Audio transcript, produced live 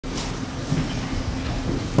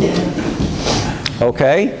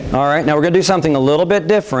Okay, all right, now we're going to do something a little bit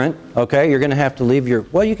different. Okay, you're going to have to leave your,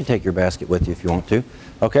 well, you can take your basket with you if you want to.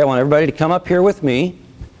 Okay, I want everybody to come up here with me.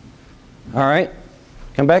 All right,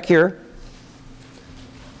 come back here.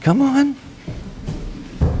 Come on.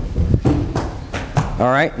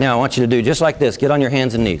 All right, now I want you to do just like this. Get on your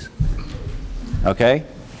hands and knees. Okay?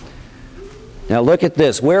 Now look at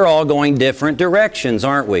this. We're all going different directions,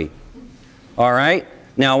 aren't we? All right?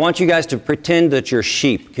 Now I want you guys to pretend that you're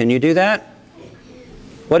sheep. Can you do that?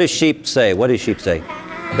 What does sheep say? What does sheep say?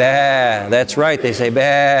 Bah. That's right. They say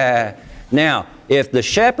bah. Now, if the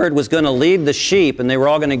shepherd was going to lead the sheep and they were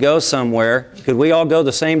all going to go somewhere, could we all go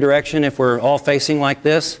the same direction if we're all facing like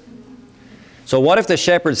this? So what if the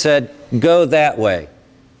shepherd said, go that way?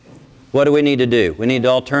 What do we need to do? We need to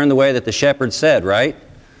all turn the way that the shepherd said, right?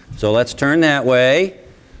 So let's turn that way.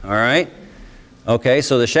 All right? Okay,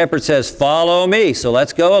 so the shepherd says, follow me. So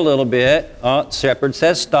let's go a little bit. Oh, the shepherd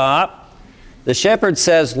says, stop. The shepherd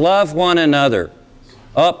says, love one another.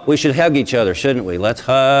 Oh, we should hug each other, shouldn't we? Let's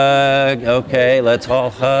hug. Okay, let's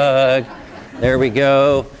all hug. There we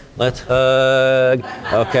go. Let's hug.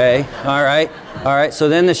 Okay, all right. All right, so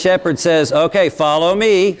then the shepherd says, okay, follow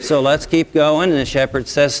me. So let's keep going. And the shepherd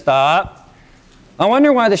says, stop. I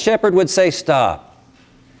wonder why the shepherd would say stop.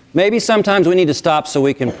 Maybe sometimes we need to stop so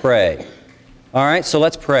we can pray. All right, so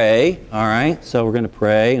let's pray. All right, so we're going to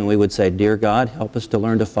pray, and we would say, Dear God, help us to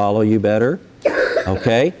learn to follow you better.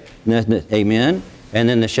 Okay, amen. And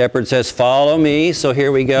then the shepherd says, follow me. So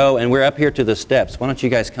here we go, and we're up here to the steps. Why don't you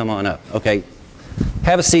guys come on up? Okay,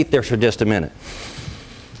 have a seat there for just a minute.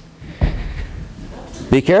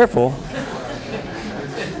 Be careful.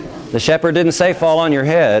 The shepherd didn't say fall on your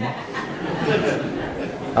head.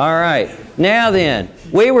 All right, now then,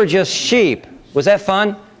 we were just sheep. Was that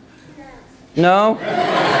fun? No?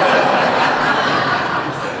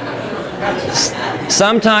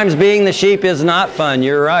 Sometimes being the sheep is not fun.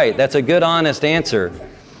 You're right. That's a good, honest answer.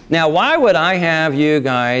 Now, why would I have you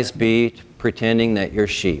guys be pretending that you're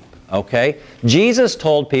sheep? Okay? Jesus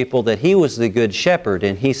told people that He was the good shepherd,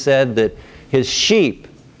 and He said that His sheep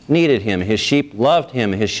needed Him. His sheep loved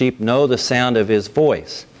Him. His sheep know the sound of His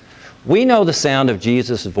voice. We know the sound of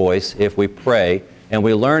Jesus' voice if we pray, and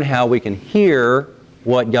we learn how we can hear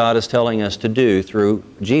what God is telling us to do through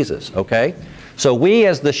Jesus, okay? So we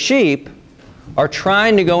as the sheep are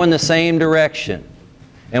trying to go in the same direction.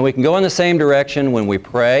 And we can go in the same direction when we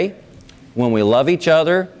pray, when we love each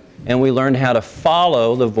other, and we learn how to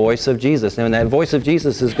follow the voice of Jesus. And that voice of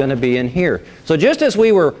Jesus is going to be in here. So just as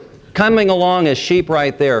we were coming along as sheep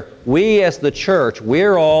right there, we as the church,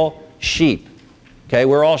 we're all sheep. Okay,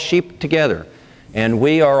 we're all sheep together. And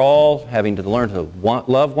we are all having to learn to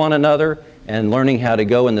love one another and learning how to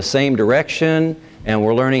go in the same direction, and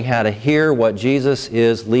we're learning how to hear what Jesus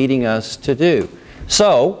is leading us to do.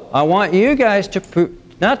 So, I want you guys to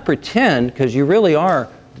not pretend, because you really are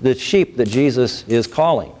the sheep that Jesus is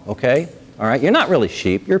calling, okay? All right? You're not really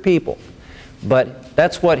sheep, you're people. But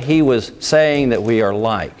that's what He was saying that we are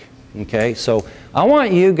like, okay? So, I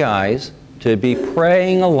want you guys to be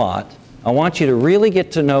praying a lot. I want you to really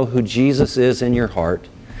get to know who Jesus is in your heart,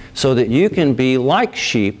 so that you can be like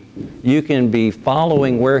sheep. You can be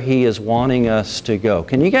following where He is wanting us to go.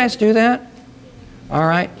 Can you guys do that? All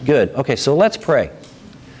right, good. Okay, so let's pray.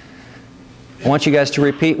 I want you guys to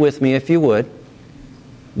repeat with me if you would.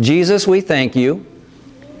 Jesus, we thank You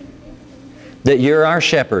that You're our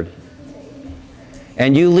shepherd,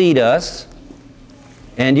 and You lead us,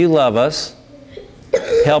 and You love us.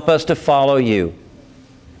 Help us to follow You.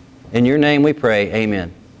 In Your name we pray,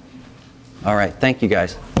 amen. All right, thank you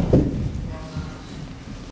guys.